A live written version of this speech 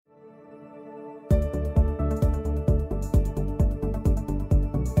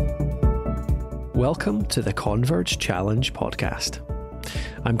Welcome to the Converge Challenge podcast.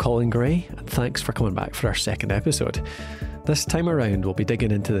 I'm Colin Gray, and thanks for coming back for our second episode. This time around, we'll be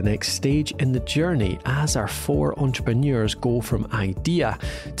digging into the next stage in the journey as our 4 entrepreneurs go from idea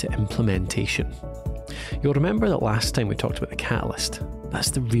to implementation. You'll remember that last time we talked about the catalyst.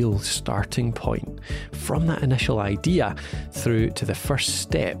 That's the real starting point, from that initial idea through to the first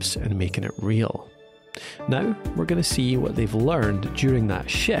steps in making it real. Now, we're going to see what they've learned during that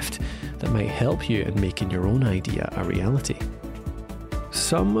shift that might help you in making your own idea a reality.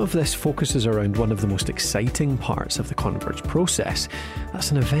 Some of this focuses around one of the most exciting parts of the Converge process.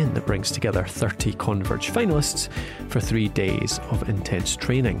 That's an event that brings together 30 Converge finalists for 3 days of intense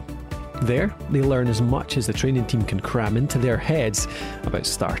training. There, they learn as much as the training team can cram into their heads about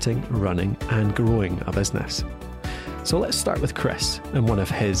starting, running, and growing a business. So let's start with Chris and one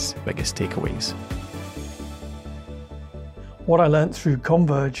of his biggest takeaways. What I learnt through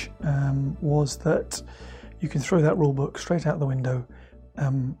Converge was that you can throw that rule book straight out the window.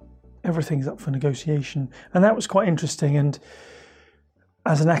 Everything's up for negotiation, and that was quite interesting. And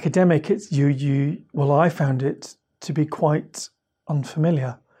as an academic, I found it to be quite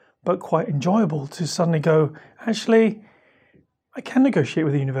unfamiliar, but quite enjoyable to suddenly go, actually, I can negotiate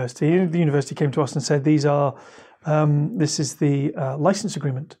with the university. The university came to us and said, this is the license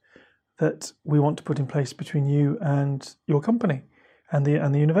agreement that we want to put in place between you and your company and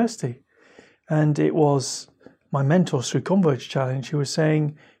the university. And it was my mentors through Converge Challenge who was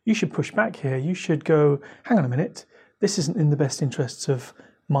saying, you should push back here. You should go, hang on a minute, this isn't in the best interests of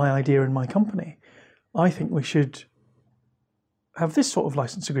my idea and my company. I think we should have this sort of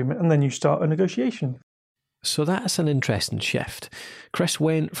license agreement, and then you start a negotiation. So that's an interesting shift. Chris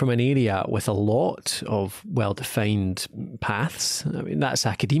went from an area with a lot of well-defined paths, that's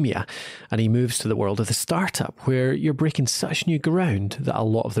academia, and he moves to the world of the startup, where you're breaking such new ground that a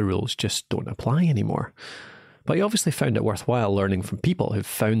lot of the rules just don't apply anymore. But he obviously found it worthwhile learning from people who've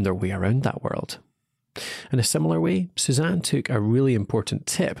found their way around that world. In a similar way, Suzanne took a really important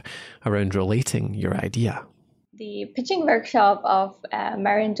tip around relating your idea. The pitching workshop of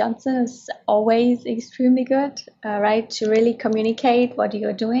Marion Johnson is always extremely good, right? To really communicate what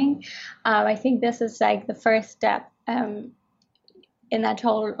you're doing. I think this is like the first step in that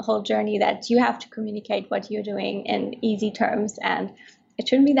whole journey, that you have to communicate what you're doing in easy terms, and it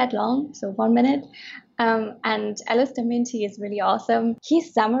shouldn't be that long, so 1 minute. And Alistair Minty is really awesome.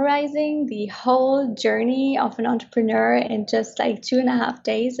 He's summarizing the whole journey of an entrepreneur in just like 2.5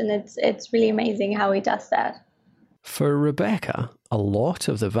 days, and it's really amazing how he does that. For Rebecca, a lot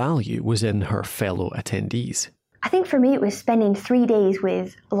of the value was in her fellow attendees. I think for me it was spending 3 days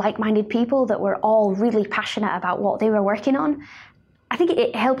with like-minded people that were all really passionate about what they were working on. I think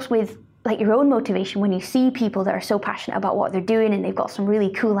it helps with like your own motivation when you see people that are so passionate about what they're doing and they've got some really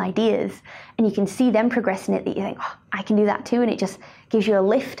cool ideas, and you can see them progressing it, that you think, oh, I can do that too, and it just gives you a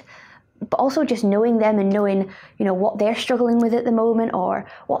lift. But also just knowing them and knowing, what they're struggling with at the moment, or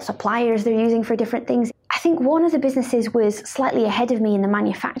what suppliers they're using for different things. I think one of the businesses was slightly ahead of me in the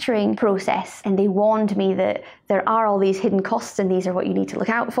manufacturing process, and they warned me that there are all these hidden costs and these are what you need to look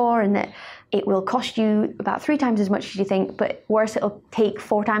out for, and that it will cost you about 3 times as much as you think, but worse, it'll take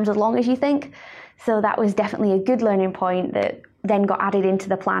 4 times as long as you think. So that was definitely a good learning point that then got added into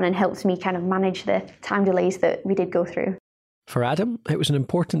the plan and helped me kind of manage the time delays that we did go through. For Adam, it was an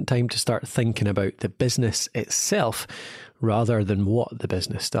important time to start thinking about the business itself rather than what the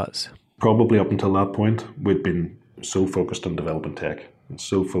business does. Probably up until that point, we'd been so focused on developing tech and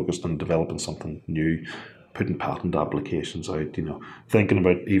so focused on developing something new, putting patent applications out, thinking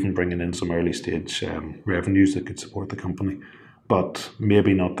about even bringing in some early stage revenues that could support the company, but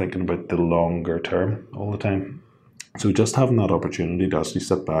maybe not thinking about the longer term all the time. So just having that opportunity to actually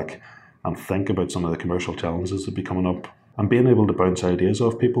sit back and think about some of the commercial challenges that be coming up, and being able to bounce ideas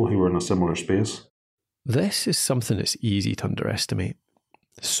off people who are in a similar space. This is something that's easy to underestimate.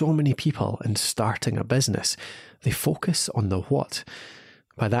 So many people in starting a business, they focus on the what.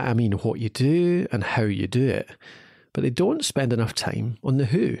 By that I mean what you do and how you do it. But they don't spend enough time on the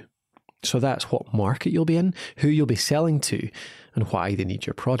who. So that's what market you'll be in, who you'll be selling to, and why they need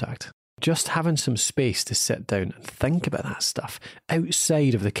your product. Just having some space to sit down and think about that stuff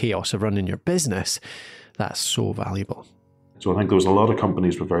outside of the chaos of running your business, that's so valuable. So I think there was a lot of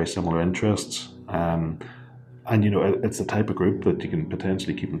companies with very similar interests. And it's the type of group that you can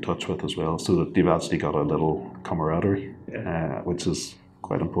potentially keep in touch with as well, so that you've actually got a little camaraderie, which is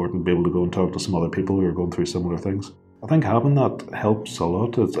quite important, be able to go and talk to some other people who are going through similar things. I think having that helps a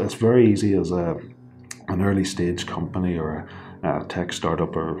lot. It's very easy as an early stage company or a tech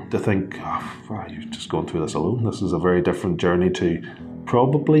startup or to think, you're just going through this alone. This is a very different journey to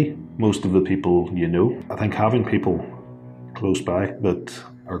probably most of the people you know. I think having people close by that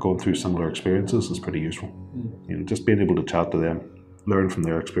are going through similar experiences is pretty useful. You know, just being able to chat to them, learn from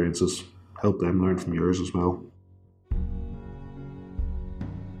their experiences, help them learn from yours as well.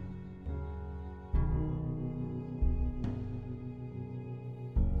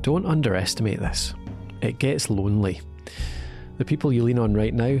 Don't underestimate this. It gets lonely. The people you lean on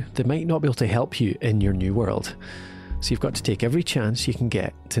right now, they might not be able to help you in your new world. So you've got to take every chance you can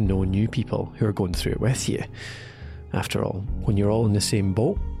get to know new people who are going through it with you. After all, when you're all in the same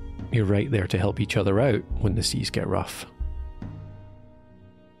boat, you're right there to help each other out when the seas get rough.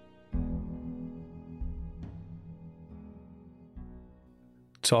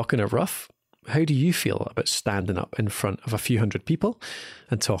 Talking of rough, how do you feel about standing up in front of a few hundred people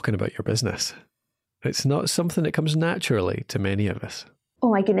and talking about your business? It's not something that comes naturally to many of us.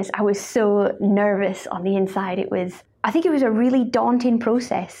 Oh my goodness, I was so nervous on the inside. I think it was a really daunting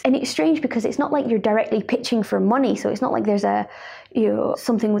process. And it's strange because it's not like you're directly pitching for money. So it's not like there's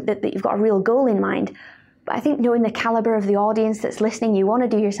something that you've got a real goal in mind. But I think knowing the caliber of the audience that's listening, you want to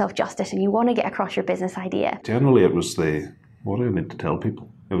do yourself justice and you want to get across your business idea. Generally, it was what do I need to tell people?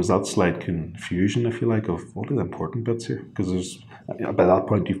 It was that slight confusion, if you like, of what are the important bits here? Because by that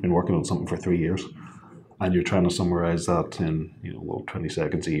point, you've been working on something for 3 years and you're trying to summarise that in 20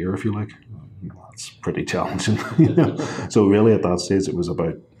 seconds a year, if you like. That's pretty challenging. So really at that stage, it was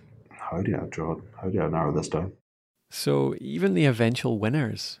about how do I narrow this down? So even the eventual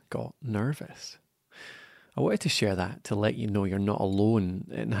winners got nervous. I wanted to share that to let you know you're not alone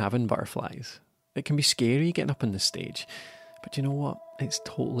in having butterflies. It can be scary getting up on the stage, but you know what? It's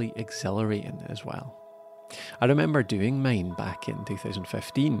totally exhilarating as well. I remember doing mine back in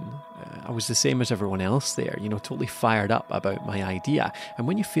 2015. I was the same as everyone else there, totally fired up about my idea. And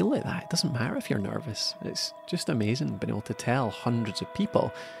when you feel like that, it doesn't matter if you're nervous. It's just amazing being able to tell hundreds of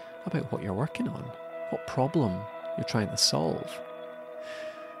people about what you're working on, what problem you're trying to solve.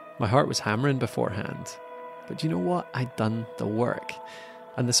 My heart was hammering beforehand, but you know what? I'd done the work.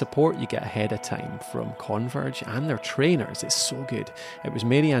 And the support you get ahead of time from Converge and their trainers is so good. It was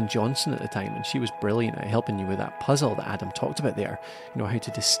Marianne Johnson at the time, and she was brilliant at helping you with that puzzle that Adam talked about there. How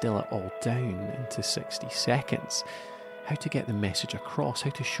to distill it all down into 60 seconds. How to get the message across,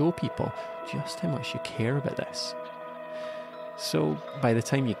 how to show people just how much you care about this. So by the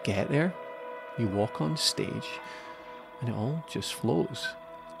time you get there, you walk on stage and it all just flows.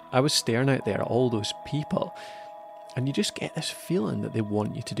 I was staring out there at all those people, and you just get this feeling that they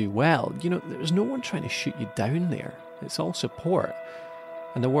want you to do well. There's no one trying to shoot you down there. It's all support.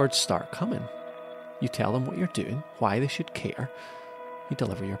 And the words start coming. You tell them what you're doing, why they should care. You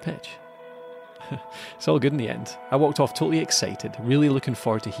deliver your pitch. It's all good in the end. I walked off totally excited, really looking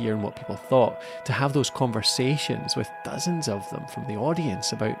forward to hearing what people thought, to have those conversations with dozens of them from the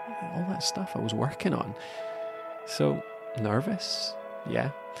audience about all that stuff I was working on. So, nervous?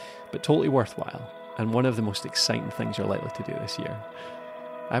 Yeah, but totally worthwhile. And one of the most exciting things you're likely to do this year.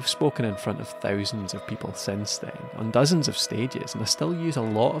 I've spoken in front of thousands of people since then, on dozens of stages, and I still use a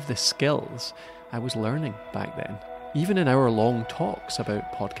lot of the skills I was learning back then. Even in hour-long talks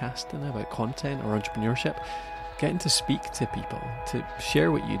about podcasting, about content or entrepreneurship, getting to speak to people, to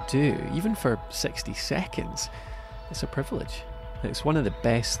share what you do, even for 60 seconds, it's a privilege. It's one of the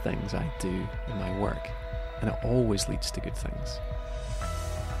best things I do in my work, and it always leads to good things.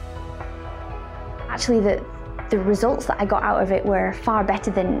 Actually, the results that I got out of it were far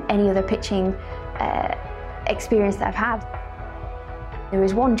better than any other pitching experience that I've had. There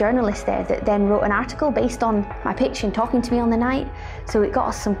was one journalist there that then wrote an article based on my pitch and talking to me on the night, so it got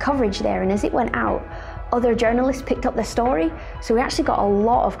us some coverage there, and as it went out, other journalists picked up the story, so we actually got a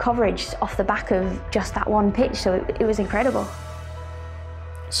lot of coverage off the back of just that one pitch, so it was incredible.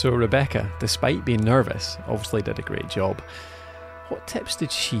 So Rebecca, despite being nervous, obviously did a great job. What tips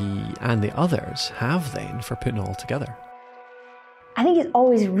did she and the others have then for putting it all together? I think it's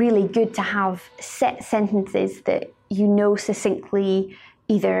always really good to have set sentences that succinctly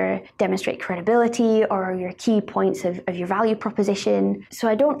either demonstrate credibility or your key points of your value proposition. So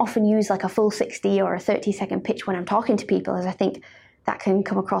I don't often use like a full 60 or a 30-second pitch when I'm talking to people, as I think that can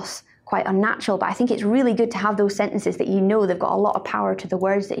come across quite unnatural. But I think it's really good to have those sentences that they've got a lot of power to the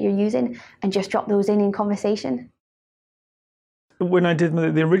words that you're using, and just drop those in conversation. When I did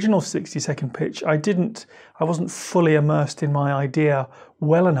the original 60-second pitch, I wasn't fully immersed in my idea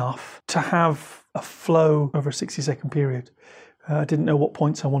well enough to have a flow over a 60-second period. I didn't know what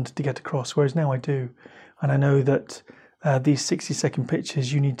points I wanted to get across, whereas now I do. And I know that these 60-second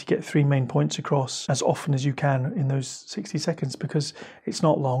pitches, you need to get 3 main points across as often as you can in those 60 seconds, because it's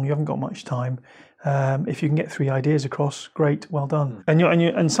not long, you haven't got much time. If you can get 3 ideas across, great, well done.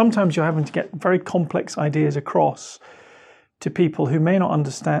 And sometimes you're having to get very complex ideas across to people who may not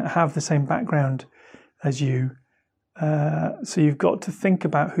have the same background as you. So you've got to think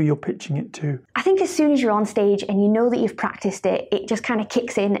about who you're pitching it to. I think as soon as you're on stage and you know that you've practiced it, it just kind of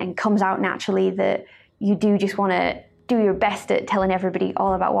kicks in and comes out naturally that you do just want to do your best at telling everybody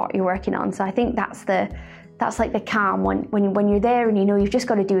all about what you're working on. So I think that's like the calm when you're there and you know you've just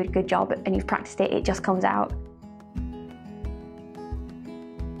got to do a good job and you've practiced it, it just comes out.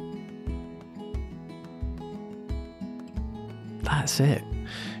 That's it.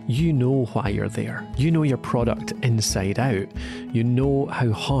 You know why you're there. You know your product inside out. You know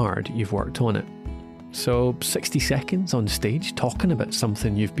how hard you've worked on it. So 60 seconds on stage talking about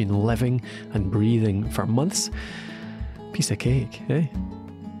something you've been living and breathing for months. Piece of cake, eh?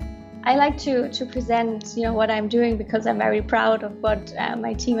 I like to present, what I'm doing because I'm very proud of what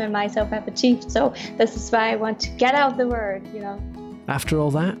my team and myself have achieved. So this is why I want to get out the word, After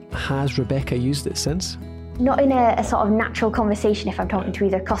all that, has Rebecca used it since? Not in a sort of natural conversation if I'm talking to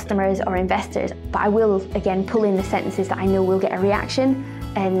either customers or investors, but I will, again, pull in the sentences that I know will get a reaction,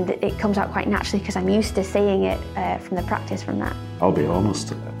 and it comes out quite naturally because I'm used to saying it from the practice from that. I'll be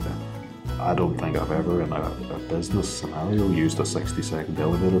honest, I don't think I've ever in a business scenario used a 60-second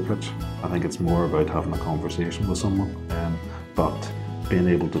elevator pitch. I think it's more about having a conversation with someone, but being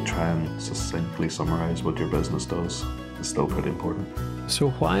able to try and succinctly summarise what your business does is still pretty important. So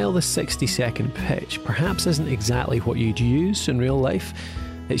while the 60-second pitch perhaps isn't exactly what you'd use in real life,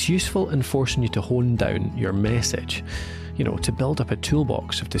 it's useful in forcing you to hone down your message. To build up a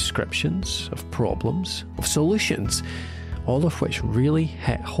toolbox of descriptions, of problems, of solutions, all of which really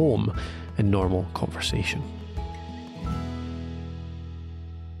hit home in normal conversation.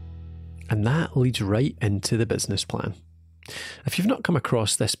 And that leads right into the business plan. If you've not come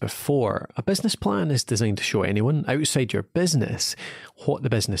across this before, a business plan is designed to show anyone outside your business what the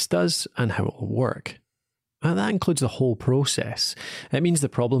business does and how it will work. And that includes the whole process. It means the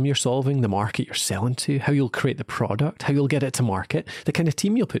problem you're solving, the market you're selling to, how you'll create the product, how you'll get it to market, the kind of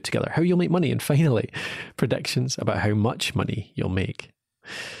team you'll put together, how you'll make money, and finally, predictions about how much money you'll make.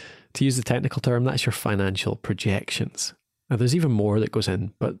 To use the technical term, that's your financial projections. Now, there's even more that goes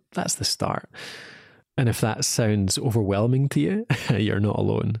in, but that's the start. And if that sounds overwhelming to you, you're not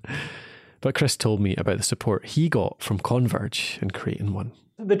alone. But Chris told me about the support he got from Converge in creating one.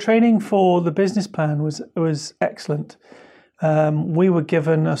 The training for the business plan was excellent. We were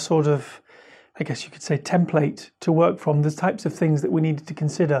given a sort of, I guess you could say, template to work from, the types of things that we needed to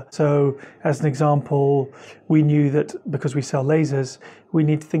consider. So as an example, we knew that because we sell lasers, we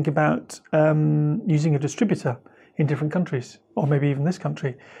need to think about using a distributor in different countries, or maybe even this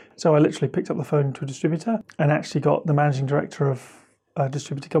country. So I literally picked up the phone to a distributor and actually got the managing director of a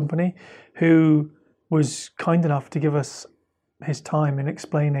distributor company who was kind enough to give us his time in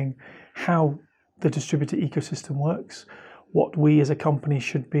explaining how the distributor ecosystem works, what we as a company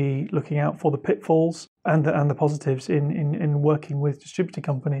should be looking out for, the pitfalls and the positives in working with distributor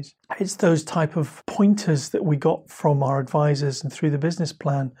companies. It's those type of pointers that we got from our advisors and through the business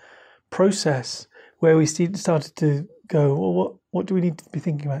plan process where we started to go, well, what do we need to be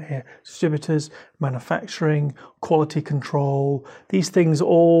thinking about here? Distributors, manufacturing, quality control, these things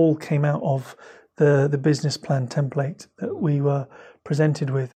all came out of the business plan template that we were presented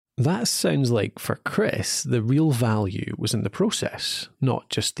with. That sounds like, for Chris, the real value was in the process, not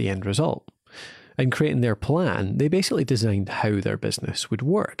just the end result. In creating their plan, they basically designed how their business would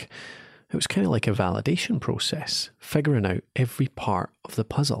work. It was kind of like a validation process, figuring out every part of the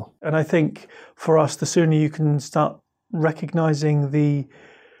puzzle. And I think for us, the sooner you can start recognising the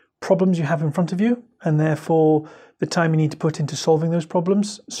problems you have in front of you, and therefore the time you need to put into solving those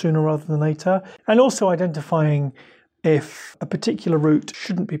problems sooner rather than later, and also identifying if a particular route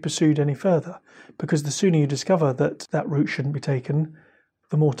shouldn't be pursued any further, because the sooner you discover that that route shouldn't be taken,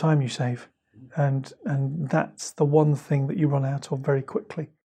 the more time you save. And that's the one thing that you run out of very quickly.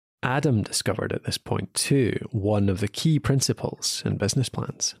 Adam discovered at this point too one of the key principles in business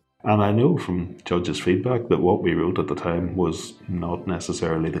plans. And I know from judges' feedback that what we wrote at the time was not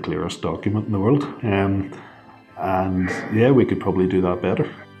necessarily the clearest document in the world. And yeah, we could probably do that better.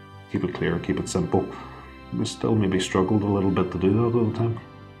 Keep it clear, keep it simple. We still maybe struggled a little bit to do that all the time.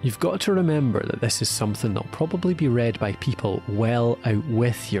 You've got to remember that this is something that'll probably be read by people well out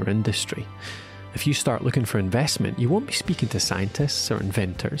with your industry. If you start looking for investment, you won't be speaking to scientists or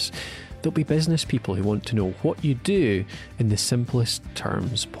inventors. There'll be business people who want to know what you do in the simplest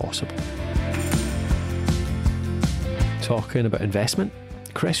terms possible. Talking about investment,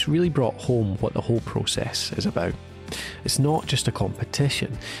 Chris really brought home what the whole process is about. It's not just a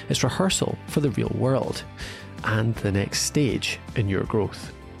competition, it's rehearsal for the real world and the next stage in your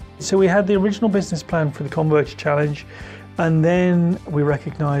growth. So we had the original business plan for the Converge Challenge, and then we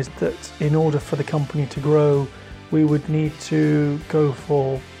recognised that in order for the company to grow, we would need to go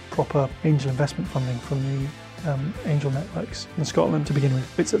for proper angel investment funding from the angel networks in Scotland to begin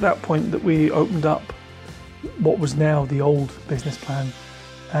with. It's at that point that we opened up what was now the old business plan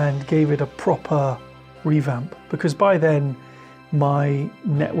and gave it a proper revamp, because by then my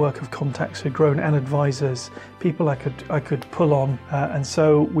network of contacts had grown and advisors, people I could pull on, and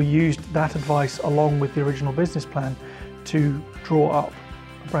so we used that advice along with the original business plan to draw up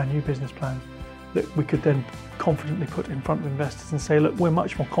a brand new business plan that we could then confidently put in front of investors and say, look, we're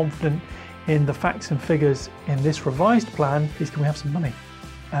much more confident in the facts and figures in this revised plan. Please can we have some money?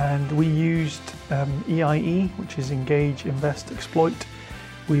 And we used EIE, which is Engage, Invest, Exploit.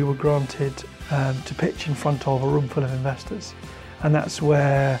 We were granted to pitch in front of a room full of investors. And that's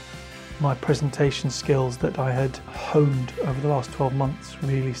where my presentation skills that I had honed over the last 12 months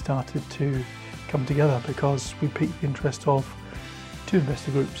really started to come together, because we piqued the interest of 2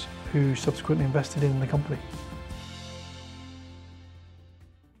 investor groups who subsequently invested in the company.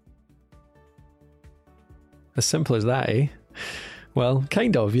 As simple as that, eh? Well,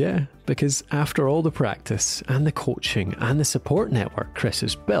 kind of, yeah, because after all the practice and the coaching and the support network Chris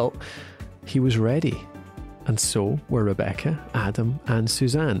has built, he was ready. And so were Rebecca, Adam and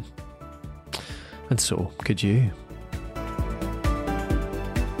Suzanne. And so could you.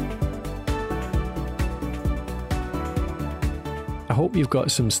 I hope you've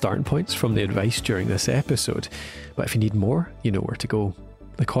got some starting points from the advice during this episode, but if you need more, you know where to go.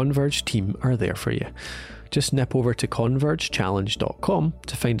 The Converge team are there for you. Just nip over to convergechallenge.com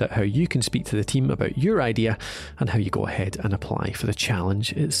to find out how you can speak to the team about your idea and how you go ahead and apply for the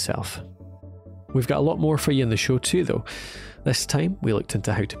challenge itself. We've got a lot more for you in the show too, though. This time we looked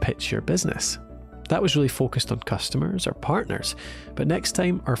into how to pitch your business. That was really focused on customers or partners, but next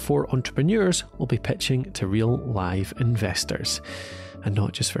time our 4 entrepreneurs will be pitching to real live investors. And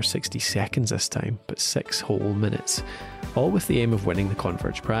not just for 60 seconds this time, but 6 whole minutes, all with the aim of winning the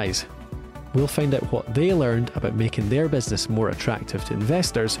Converge prize. We'll find out what they learned about making their business more attractive to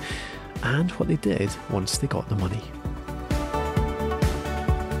investors and what they did once they got the money.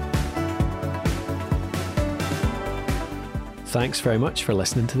 Thanks very much for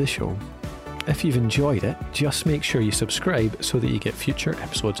listening to the show. If you've enjoyed it, just make sure you subscribe so that you get future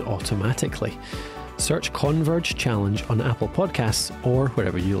episodes automatically. Search Converge Challenge on Apple Podcasts or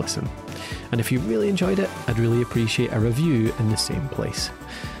wherever you listen. And if you really enjoyed it, I'd really appreciate a review in the same place.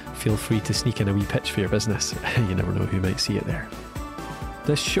 Feel free to sneak in a wee pitch for your business. You never know who might see it there.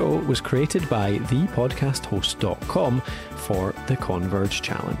 This show was created by thepodcasthost.com for the Converge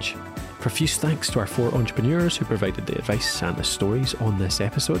Challenge. Profuse thanks to our 4 entrepreneurs who provided the advice and the stories on this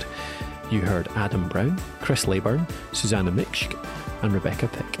episode. You heard Adam Brown, Chris Leyburn, Susanna Miksch and Rebecca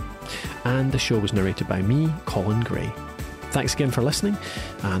Pick. And the show was narrated by me, Colin Gray. Thanks again for listening,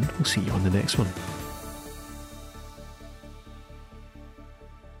 and we'll see you on the next one.